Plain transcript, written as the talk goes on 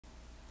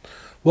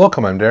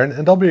Welcome, I'm Darren,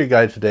 and I'll be your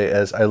guide today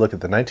as I look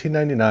at the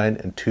 1999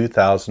 and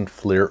 2000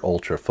 Fleer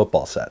Ultra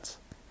football sets.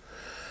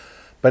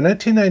 By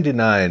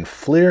 1999,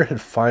 Fleer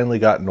had finally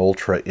gotten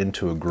Ultra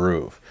into a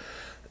groove.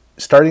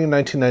 Starting in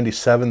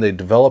 1997, they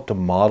developed a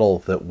model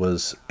that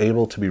was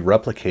able to be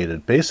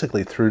replicated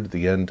basically through to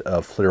the end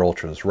of Fleer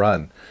Ultra's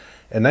run.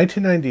 And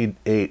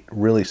 1998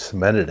 really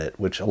cemented it,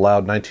 which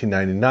allowed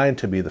 1999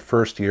 to be the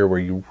first year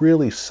where you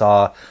really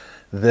saw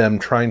them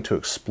trying to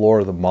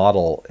explore the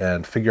model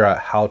and figure out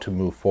how to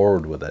move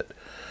forward with it.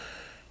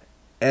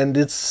 And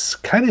it's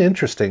kind of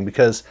interesting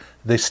because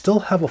they still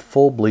have a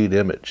full bleed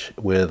image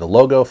with a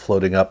logo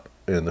floating up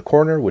in the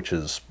corner, which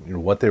is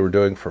what they were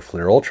doing for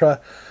Fleer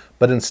Ultra.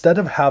 But instead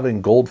of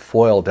having gold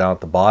foil down at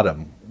the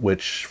bottom,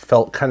 which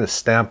felt kind of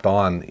stamped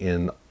on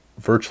in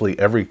virtually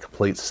every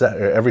complete set,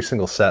 every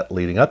single set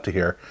leading up to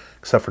here,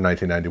 except for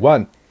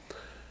 1991,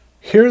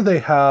 here they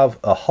have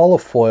a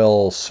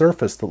holofoil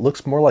surface that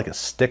looks more like a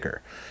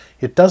sticker.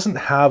 It doesn't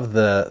have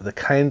the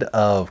kind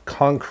of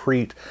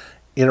concrete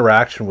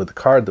interaction with the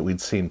card that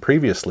we'd seen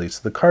previously, so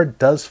the card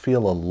does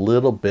feel a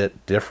little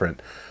bit different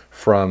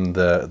from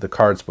the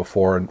cards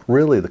before and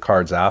really the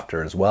cards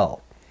after as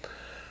well.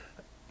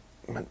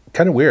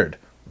 Kind of weird,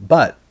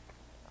 but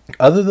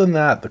other than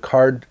that, the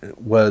card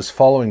was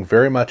following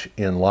very much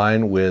in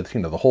line with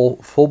the whole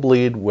full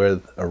bleed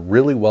with a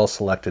really well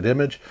selected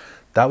image.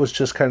 That was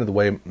just kind of the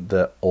way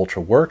the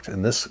Ultra worked,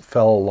 and this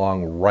fell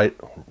along right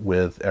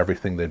with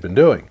everything they'd been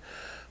doing.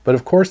 But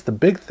of course, the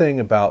big thing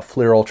about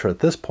Fleer Ultra at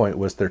this point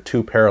was their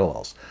two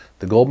parallels,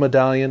 the gold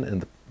medallion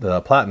and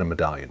the platinum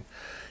medallion.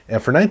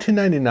 And for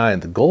 1999,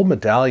 the gold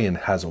medallion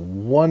has a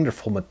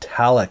wonderful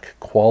metallic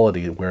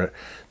quality where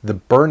the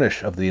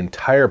burnish of the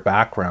entire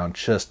background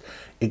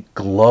it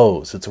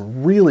glows. It's a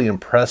really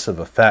impressive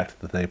effect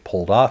that they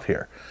pulled off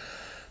here.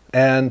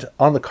 And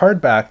on the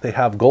card back, they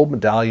have gold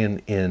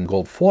medallion in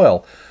gold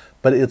foil,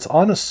 but it's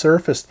on a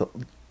surface that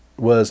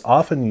was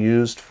often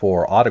used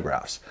for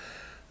autographs.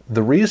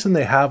 The reason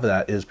they have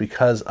that is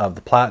because of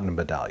the platinum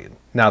medallion.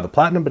 Now, the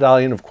platinum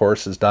medallion, of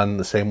course, is done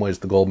the same way as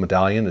the gold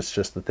medallion. It's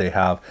just that they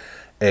have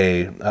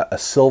a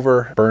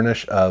silver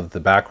burnish of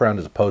the background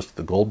as opposed to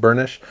the gold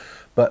burnish.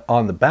 But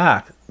on the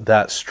back,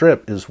 that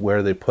strip is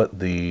where they put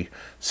the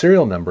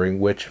serial numbering,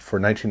 which for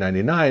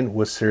 1999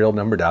 was serial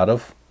numbered out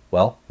of,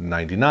 well,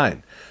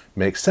 99.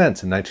 Makes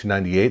sense. In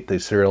 1998, they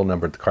serial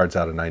numbered the cards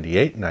out of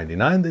 98. In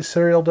 99, they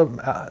serial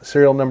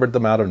numbered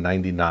them out of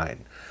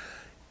 99.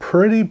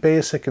 Pretty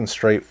basic and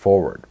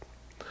straightforward.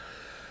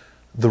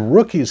 The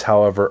rookies,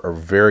 however, are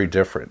very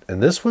different.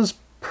 And this was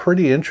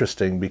pretty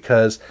interesting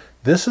because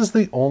this is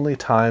the only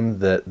time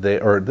that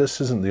this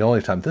isn't the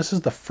only time, this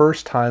is the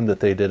first time that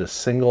they did a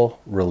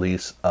single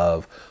release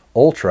of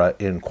Ultra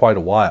in quite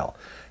a while.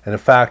 And in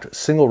fact,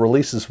 single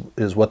releases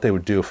is what they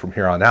would do from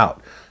here on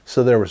out.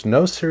 So there was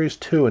no Series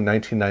 2 in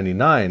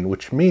 1999,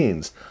 which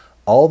means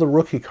all the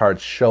rookie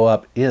cards show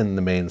up in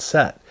the main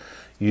set.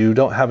 You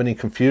don't have any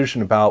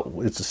confusion about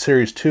it's a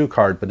Series 2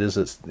 card, but is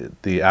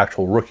it the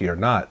actual rookie or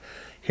not?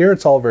 Here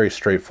it's all very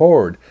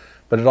straightforward,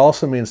 but it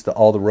also means that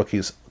all the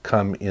rookies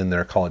come in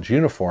their college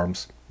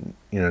uniforms,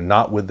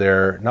 not with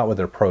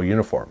their pro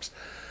uniforms.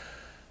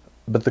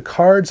 But the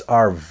cards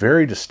are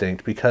very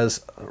distinct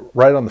because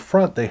right on the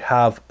front they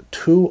have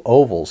two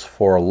ovals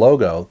for a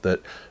logo that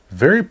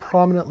very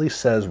prominently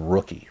says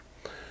rookie.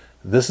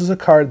 This is a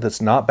card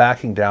that's not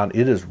backing down.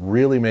 It is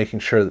really making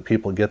sure that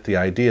people get the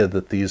idea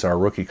that these are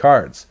rookie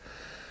cards.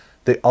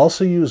 They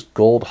also use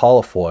gold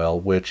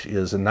holofoil, which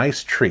is a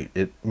nice treat.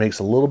 It makes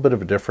a little bit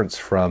of a difference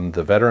from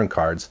the veteran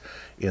cards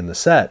in the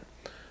set.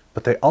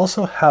 But they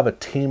also have a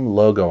team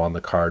logo on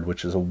the card,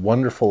 which is a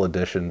wonderful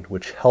addition,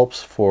 which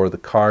helps for the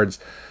cards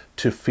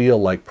to feel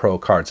like pro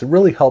cards. It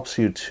really helps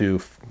you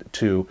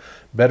to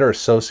better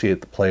associate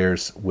the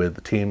players with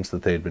the teams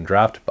that they'd been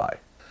drafted by.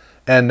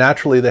 And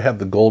naturally, they have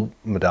the gold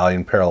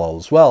medallion parallel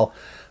as well,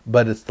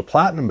 but it's the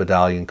platinum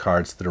medallion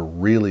cards that are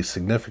really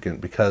significant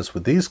because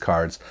with these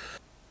cards,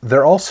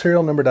 they're all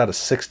serial numbered out of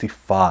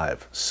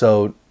 65.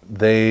 So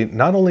they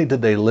not only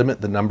did they limit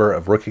the number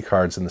of rookie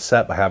cards in the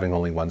set by having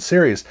only one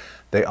series,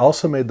 they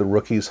also made the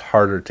rookies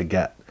harder to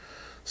get.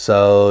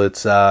 So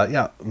it's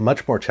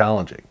much more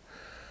challenging.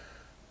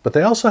 But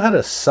they also had a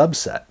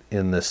subset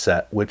in this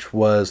set, which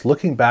was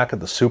looking back at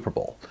the Super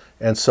Bowl.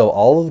 And so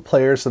all of the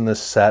players in this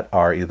set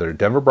are either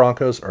Denver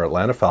Broncos or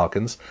Atlanta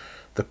Falcons.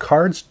 The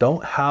cards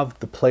don't have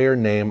the player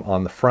name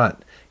on the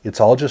front.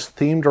 It's all just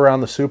themed around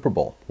the Super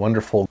Bowl.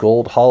 Wonderful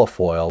gold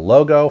holofoil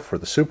logo for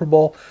the Super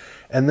Bowl,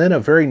 and then a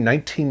very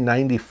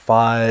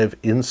 1995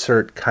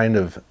 insert kind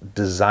of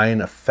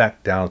design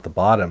effect down at the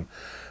bottom,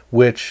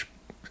 which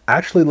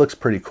actually looks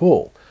pretty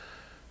cool.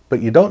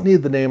 But you don't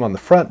need the name on the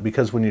front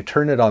because when you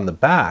turn it on the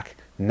back,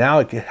 now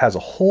it has a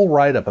whole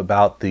write-up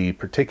about the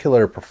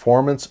particular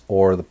performance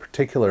or the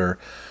particular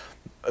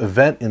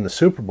event in the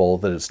Super Bowl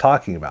that it's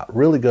talking about. It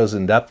really goes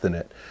in depth in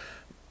it.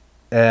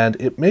 And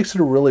it makes it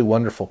a really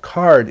wonderful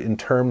card in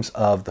terms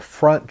of the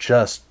front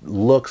just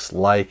looks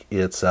like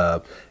it's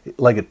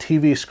like a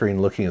TV screen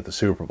looking at the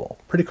Super Bowl.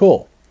 Pretty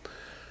cool.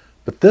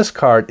 But this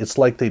card, it's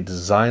like they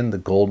designed the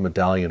gold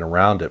medallion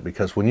around it,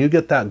 because when you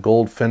get that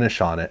gold finish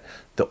on it,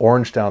 the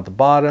orange down at the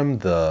bottom,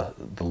 the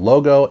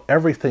logo,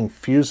 everything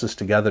fuses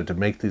together to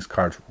make these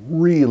cards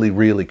really,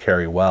 really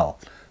carry well.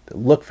 They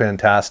look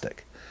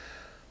fantastic.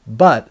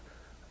 But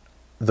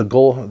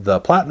the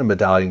platinum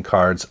medallion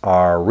cards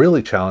are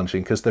really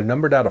challenging because they're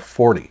numbered out of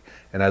 40.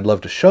 And I'd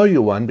love to show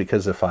you one,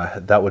 because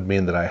that would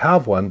mean that I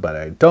have one, but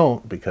I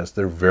don't, because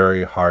they're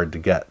very hard to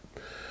get.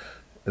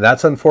 And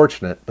that's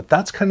unfortunate, but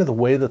that's kind of the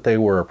way that they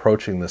were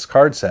approaching this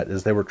card set,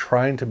 is they were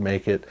trying to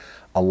make it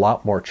a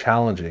lot more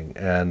challenging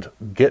and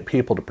get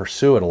people to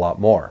pursue it a lot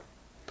more.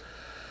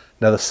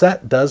 Now the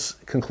set does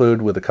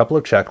conclude with a couple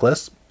of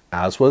checklists,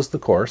 as was the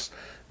course.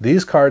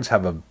 These cards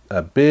have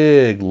a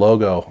big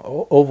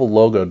logo, oval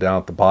logo down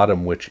at the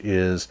bottom, which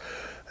is,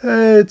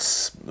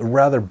 it's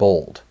rather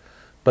bold.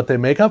 But they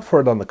make up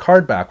for it on the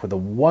card back with a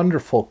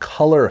wonderful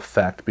color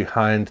effect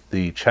behind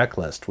the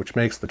checklist, which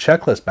makes the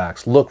checklist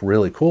backs look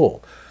really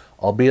cool,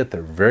 albeit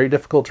they're very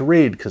difficult to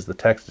read because the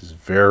text is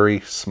very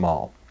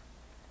small.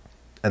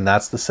 And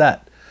that's the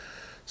set.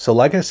 So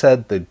like I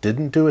said, they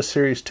didn't do a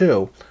series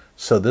 2,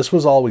 so this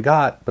was all we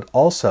got, but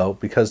also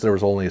because there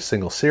was only a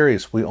single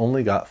series, we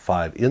only got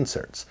 5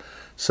 inserts.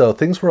 So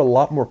things were a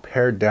lot more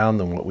pared down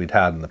than what we'd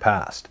had in the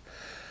past.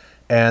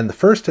 And the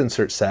first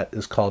insert set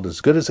is called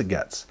As Good As It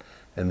Gets.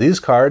 And these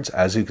cards,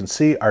 as you can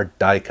see, are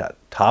die cut,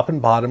 top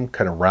and bottom,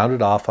 kind of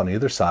rounded off on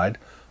either side,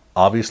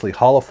 obviously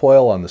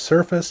holofoil on the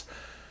surface,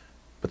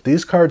 but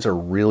these cards are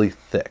really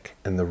thick.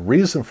 And the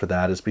reason for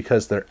that is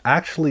because they're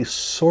actually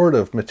sort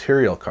of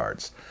material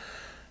cards.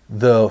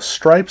 The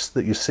stripes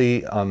that you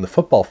see on the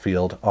football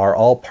field are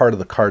all part of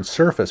the card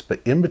surface, but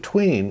in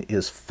between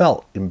is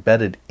felt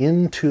embedded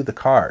into the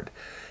card.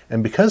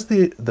 And because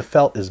the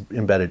felt is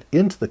embedded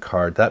into the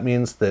card, that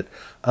means that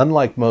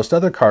unlike most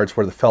other cards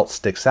where the felt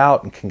sticks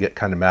out and can get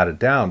kind of matted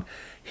down,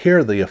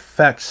 here the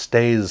effect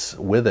stays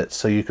with it,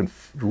 so you can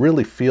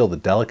really feel the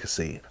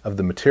delicacy of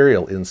the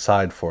material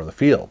inside for the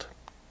field.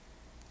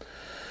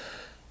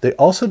 They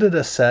also did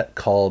a set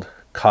called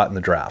Caught in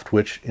the Draft,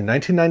 which in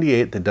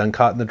 1998 they'd done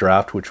Caught in the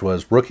Draft, which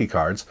was rookie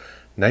cards.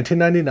 In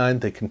 1999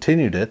 they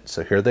continued it,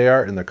 so here they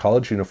are in their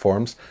college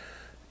uniforms.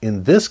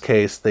 In this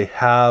case, they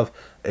have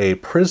a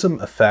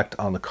prism effect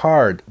on the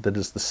card that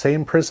is the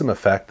same prism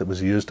effect that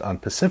was used on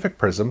Pacific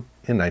Prism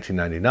in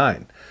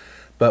 1999.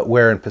 But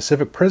where in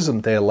Pacific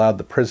Prism they allowed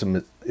the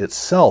prism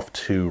itself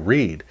to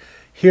read,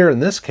 here in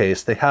this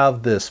case they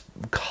have this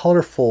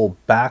colorful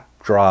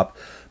backdrop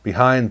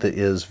behind that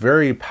is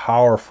very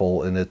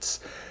powerful, and it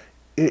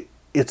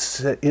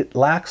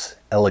lacks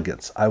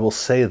elegance. I will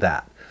say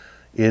that.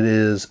 It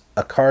is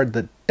a card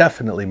that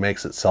definitely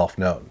makes itself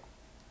known.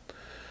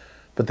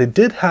 But they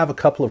did have a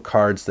couple of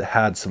cards that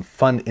had some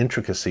fun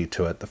intricacy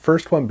to it. The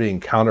first one being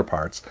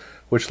Counterparts,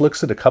 which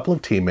looks at a couple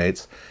of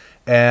teammates,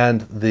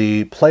 and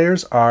the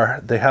players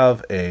they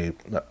have a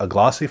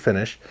glossy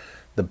finish.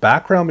 The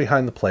background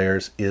behind the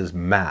players is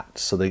matte,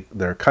 so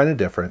they're kind of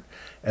different.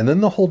 And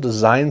then the whole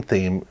design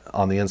theme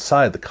on the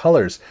inside, the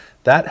colors,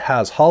 that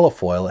has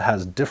holofoil. It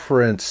has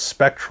different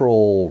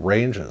spectral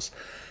ranges,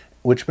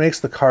 which makes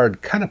the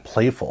card kind of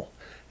playful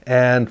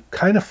and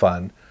kind of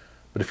fun.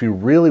 But if you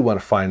really want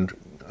to find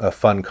a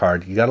fun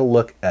card, you got to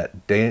look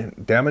at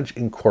Damage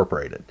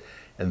Incorporated,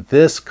 and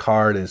this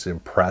card is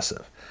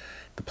impressive.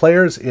 The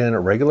player's in a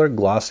regular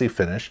glossy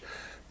finish.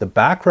 The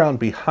background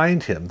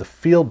behind him, the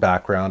field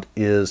background,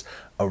 is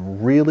a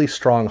really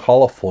strong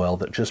holofoil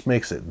that just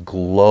makes it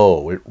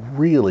glow. It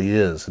really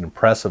is an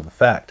impressive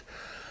effect.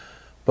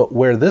 But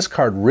where this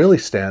card really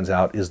stands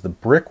out is the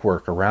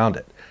brickwork around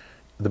it.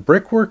 The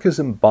brickwork is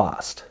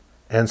embossed,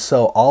 and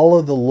so all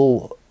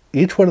of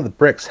each one of the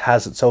bricks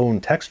has its own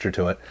texture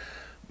to it,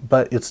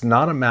 but it's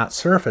not a matte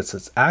surface.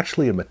 It's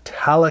actually a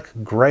metallic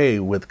gray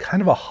with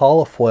kind of a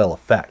holofoil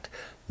effect.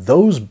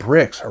 Those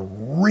bricks are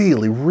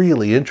really,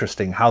 really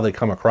interesting how they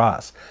come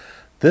across.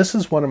 This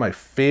is one of my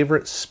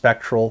favorite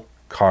spectral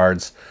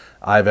cards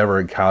I've ever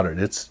encountered.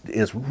 It's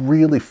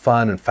really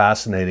fun and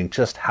fascinating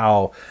just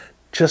how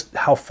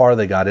far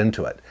they got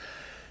into it.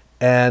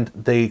 And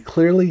they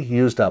clearly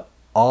used up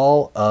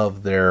all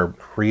of their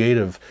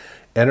creative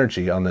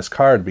energy on this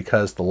card,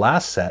 because the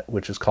last set,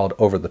 which is called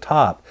Over the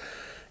Top,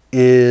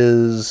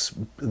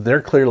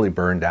 they're clearly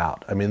burned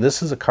out. I mean,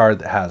 this is a card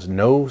that has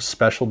no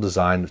special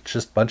design. It's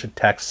just a bunch of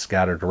text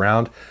scattered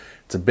around.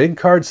 It's a big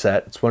card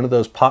set. It's one of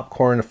those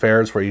popcorn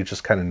affairs where you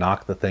just kind of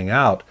knock the thing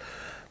out.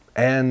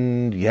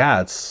 And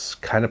yeah, it's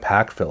kind of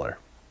pack filler.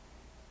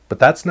 But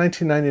that's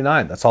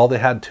 1999. That's all they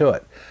had to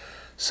it.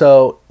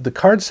 So the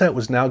card set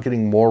was now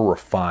getting more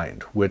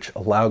refined, which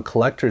allowed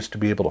collectors to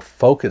be able to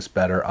focus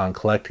better on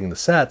collecting the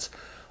sets,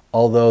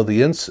 although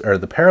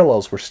the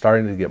parallels were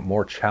starting to get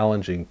more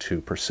challenging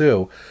to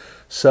pursue.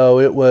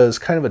 So it was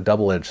kind of a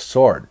double-edged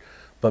sword.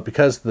 But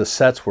because the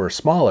sets were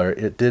smaller,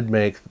 it did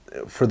make,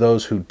 for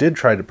those who did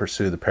try to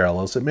pursue the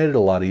parallels, it made it a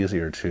lot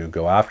easier to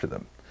go after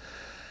them.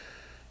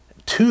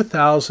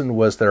 2000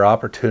 was their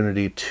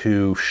opportunity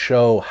to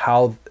show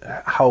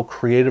how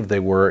creative they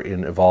were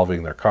in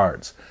evolving their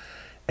cards.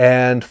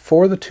 And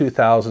for the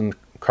 2000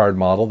 card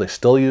model. They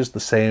still use the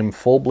same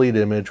full bleed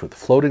image with the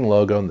floating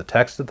logo and the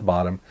text at the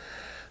bottom.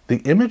 The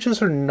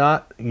images are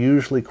not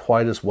usually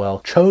quite as well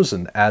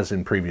chosen as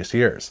in previous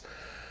years,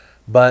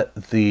 but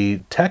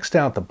the text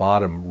down at the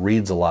bottom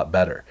reads a lot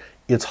better.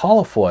 It's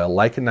holofoil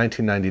like in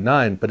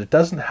 1999, but it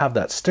doesn't have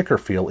that sticker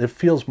feel. It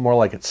feels more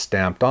like it's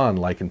stamped on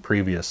like in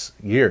previous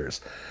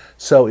years.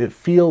 So it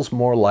feels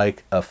more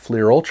like a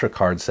Fleer Ultra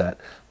card set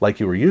like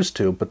you were used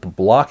to, but the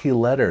blocky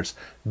letters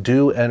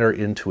do enter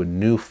into a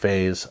new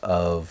phase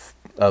of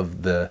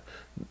the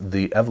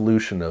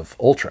evolution of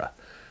Ultra.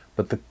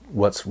 But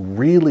what's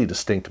really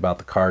distinct about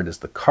the card is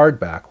the card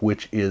back,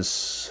 which is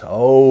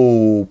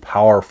so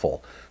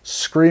powerful,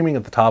 screaming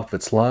at the top of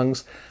its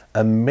lungs,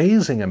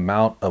 amazing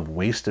amount of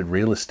wasted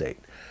real estate.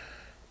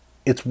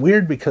 It's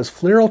weird because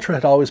Fleer Ultra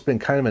had always been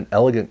kind of an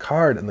elegant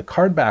card, and the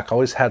card back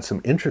always had some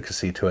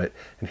intricacy to it.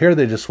 And here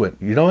they just went,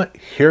 you know what,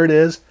 here it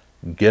is,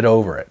 get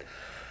over it.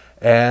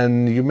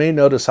 And you may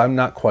notice I'm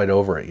not quite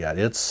over it yet.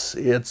 It's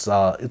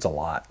a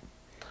lot.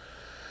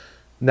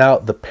 Now,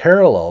 the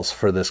parallels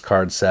for this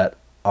card set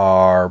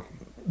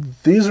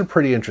these are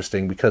pretty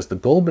interesting because the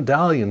gold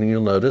medallion,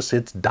 you'll notice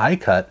it's die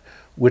cut,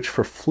 which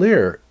for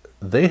Fleer,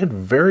 they had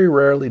very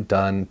rarely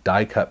done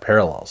die cut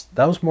parallels.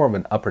 That was more of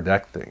an upper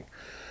deck thing.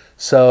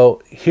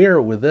 So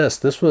here with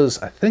this was,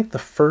 I think, the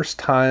first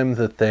time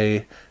that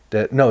they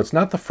did, no, it's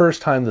not the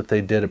first time that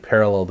they did a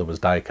parallel that was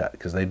die cut,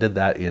 because they did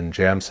that in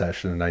Jam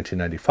Session in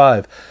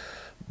 1995,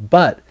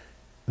 but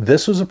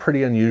this was a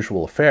pretty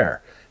unusual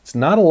affair. It's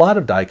not a lot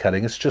of die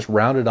cutting, it's just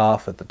rounded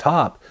off at the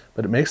top,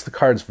 but it makes the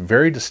cards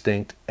very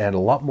distinct and a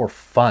lot more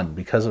fun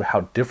because of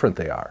how different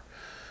they are.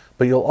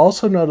 But you'll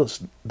also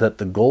notice that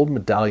the gold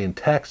medallion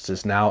text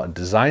is now a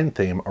design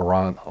theme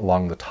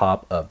along the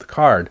top of the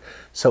card,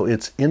 so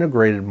it's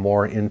integrated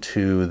more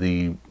into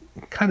the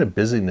kind of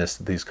busyness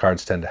that these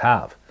cards tend to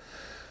have.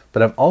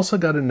 But I've also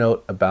got a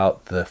note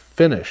about the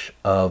finish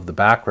of the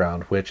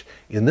background, which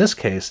in this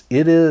case,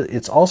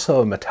 it's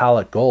also a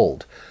metallic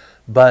gold,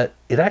 but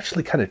it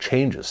actually kind of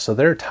changes. So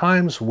there are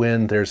times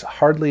when there's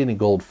hardly any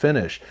gold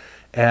finish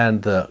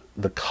and the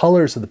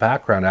colors of the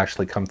background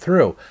actually come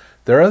through.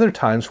 There are other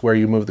times where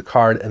you move the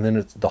card and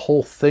then the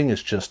whole thing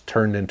is just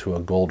turned into a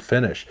gold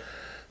finish.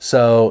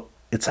 So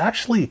it's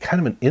actually kind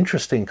of an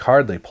interesting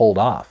card they pulled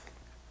off.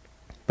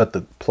 But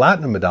the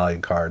platinum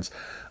medallion cards,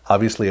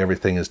 obviously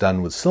everything is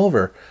done with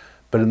silver,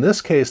 but in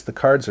this case the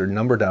cards are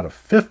numbered out of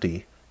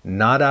 50,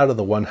 not out of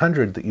the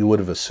 100 that you would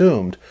have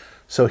assumed.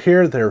 So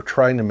here they're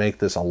trying to make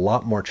this a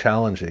lot more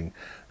challenging.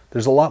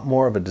 There's a lot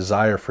more of a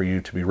desire for you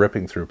to be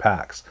ripping through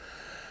packs.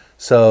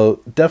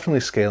 So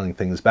definitely scaling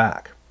things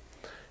back.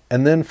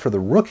 And then for the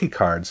rookie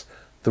cards,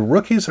 the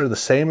rookies are the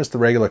same as the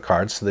regular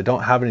cards, so they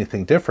don't have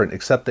anything different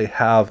except they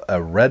have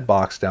a red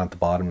box down at the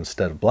bottom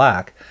instead of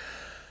black.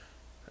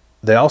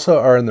 They also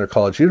are in their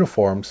college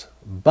uniforms,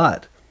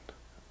 but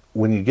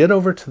when you get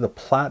over to the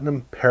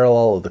platinum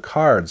parallel of the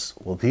cards,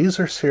 well, these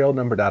are serial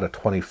numbered out of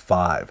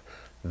 25.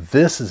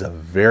 This is a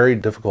very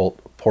difficult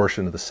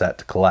portion of the set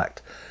to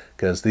collect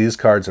because these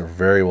cards are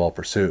very well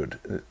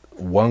pursued,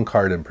 one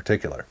card in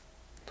particular.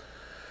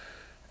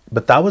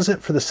 But that was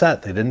it for the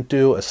set. They didn't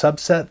do a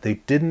subset. They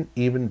didn't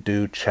even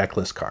do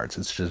checklist cards.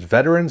 It's just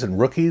veterans and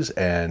rookies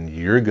and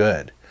you're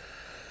good.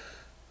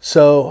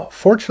 So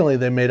fortunately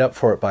they made up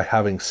for it by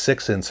having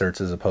 6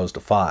 inserts as opposed to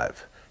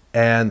 5.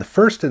 And the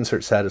first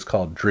insert set is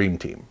called Dream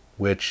Team,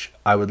 which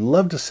I would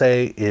love to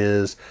say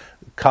is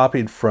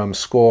copied from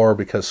Score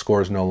because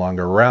Score is no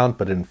longer around,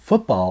 but in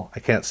football, I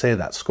can't say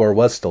that. Score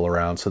was still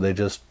around, so they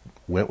just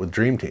went with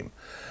Dream Team.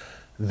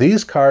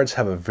 These cards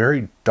have a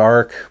very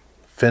dark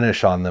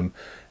finish on them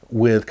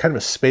with kind of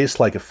a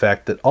space-like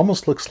effect that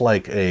almost looks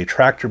like a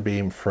tractor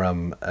beam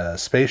from a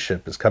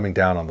spaceship is coming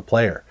down on the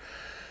player.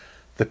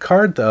 The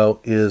card, though,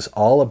 is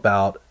all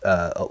about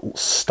a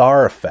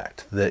star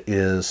effect that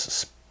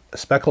is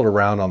speckled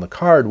around on the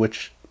card,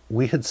 which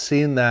we had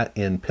seen that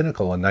in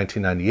Pinnacle in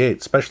 1998,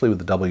 especially with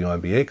the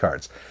WNBA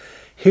cards.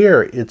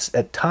 Here, it's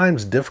at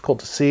times difficult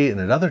to see,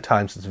 and at other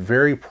times it's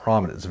very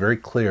prominent. It's very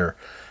clear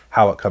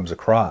how it comes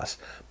across,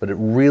 but it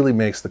really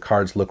makes the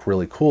cards look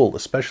really cool,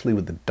 especially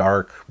with the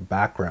dark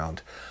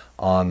background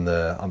on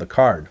the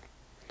card.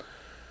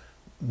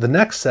 The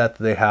next set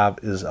that they have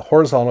is a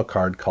horizontal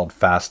card called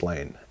Fast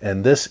Lane,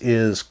 and this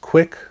is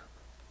quick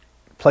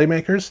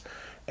playmakers.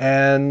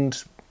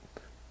 And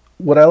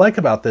what I like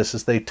about this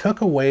is they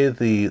took away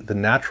the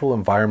natural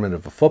environment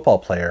of a football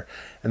player,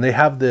 and they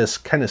have this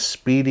kind of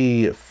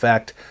speedy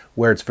effect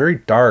where it's very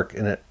dark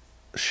and it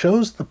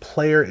shows the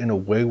player in a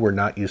way we're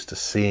not used to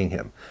seeing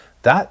him.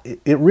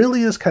 It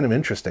really is kind of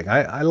interesting.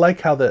 I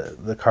like how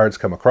the cards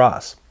come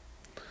across.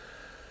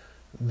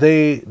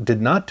 They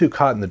did not do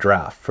Caught in the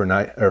Draft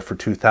for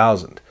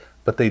 2000,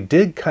 but they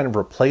did kind of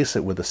replace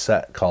it with a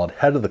set called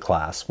Head of the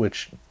Class,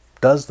 which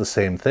does the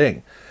same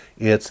thing.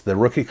 It's the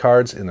rookie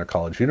cards in their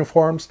college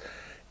uniforms.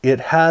 It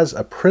has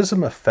a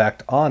prism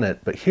effect on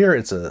it, but here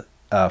it's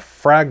a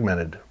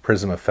fragmented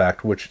prism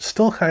effect, which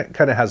still kind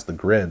of has the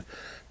grid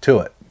to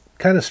it.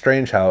 Kind of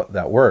strange how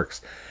that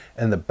works.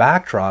 And the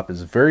backdrop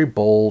is very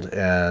bold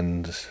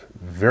and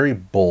very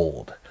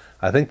bold.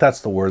 I think that's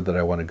the word that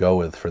I want to go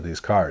with for these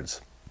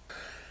cards.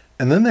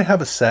 And then they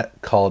have a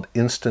set called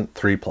Instant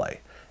 3-Play.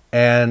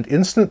 And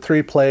Instant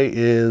 3-Play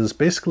is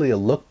basically a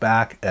look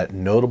back at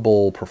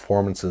notable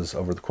performances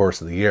over the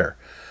course of the year.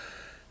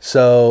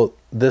 So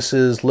this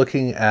is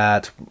looking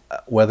at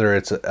whether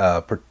it's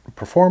a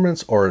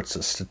performance or it's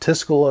a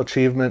statistical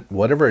achievement,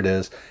 whatever it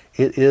is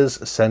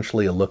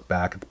essentially a look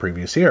back at the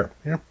previous year.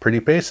 Pretty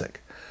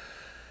basic.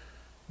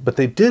 But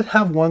they did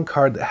have one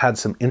card that had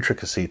some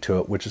intricacy to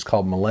it, which is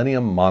called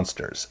Millennium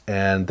Monsters.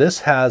 And this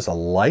has a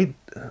light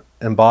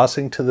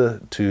embossing to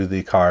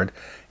the card.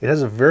 It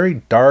has a very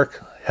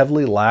dark,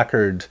 heavily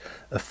lacquered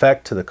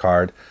effect to the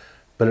card,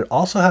 but it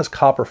also has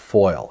copper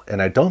foil.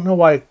 And I don't know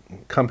why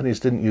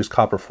companies didn't use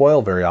copper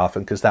foil very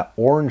often, because that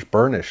orange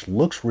burnish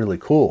looks really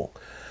cool.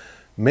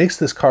 Makes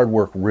this card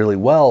work really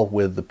well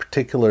with the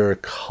particular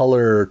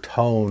color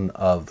tone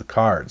of the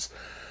cards.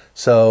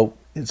 So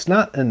it's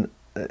not an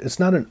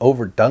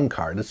overdone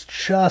card. It's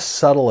just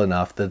subtle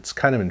enough that it's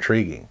kind of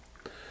intriguing.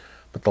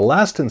 But the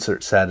last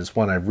insert set is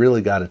one I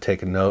really got to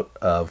take a note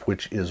of,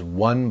 which is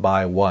 1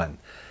 by 1.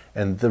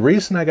 And the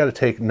reason I got to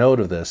take note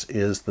of this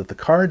is that the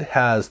card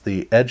has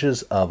the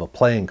edges of a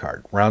playing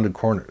card, rounded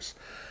corners.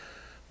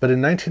 But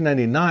in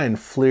 1999,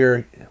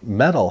 Fleer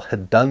Metal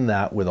had done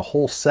that with a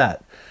whole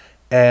set.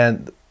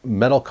 And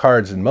metal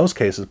cards in most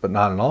cases, but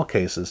not in all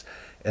cases.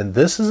 And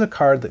this is a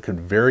card that could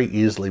very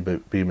easily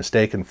be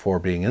mistaken for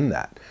being in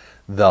that.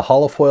 The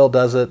holofoil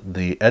does it,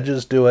 the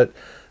edges do it.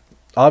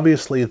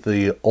 Obviously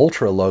the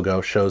Ultra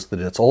logo shows that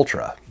it's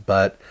Ultra,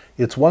 but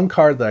it's one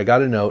card that I got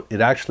to note,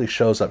 it actually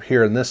shows up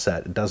here in this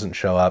set. It doesn't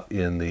show up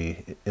in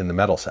the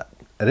metal set.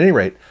 At any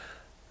rate,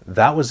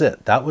 that was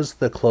it. That was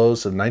the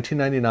close of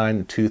 1999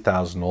 and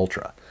 2000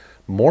 Ultra.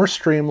 More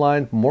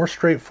streamlined, more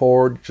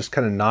straightforward, just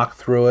kind of knocked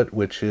through it,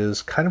 which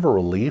is kind of a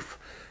relief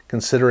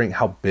considering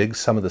how big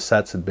some of the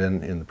sets had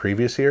been in the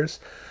previous years.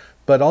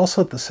 But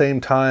also at the same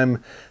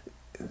time,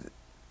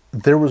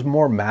 there was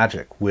more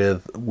magic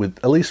with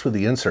at least with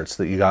the inserts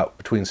that you got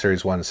between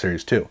Series 1 and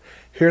Series 2.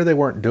 Here they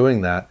weren't doing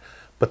that,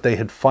 but they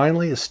had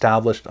finally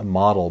established a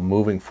model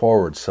moving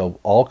forward, so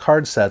all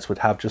card sets would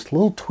have just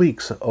little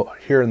tweaks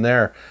here and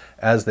there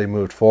as they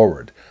moved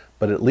forward.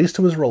 But at least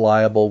it was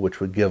reliable, which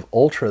would give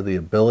Ultra the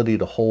ability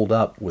to hold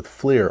up with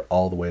Fleer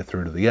all the way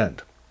through to the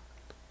end.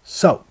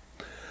 So,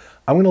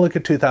 I'm going to look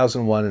at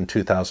 2001 and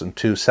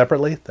 2002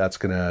 separately. That's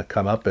going to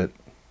come up at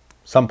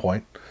some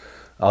point.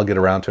 I'll get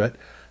around to it.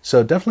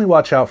 So definitely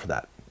watch out for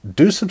that.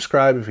 Do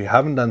subscribe if you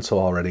haven't done so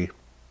already.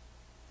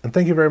 And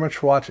thank you very much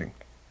for watching.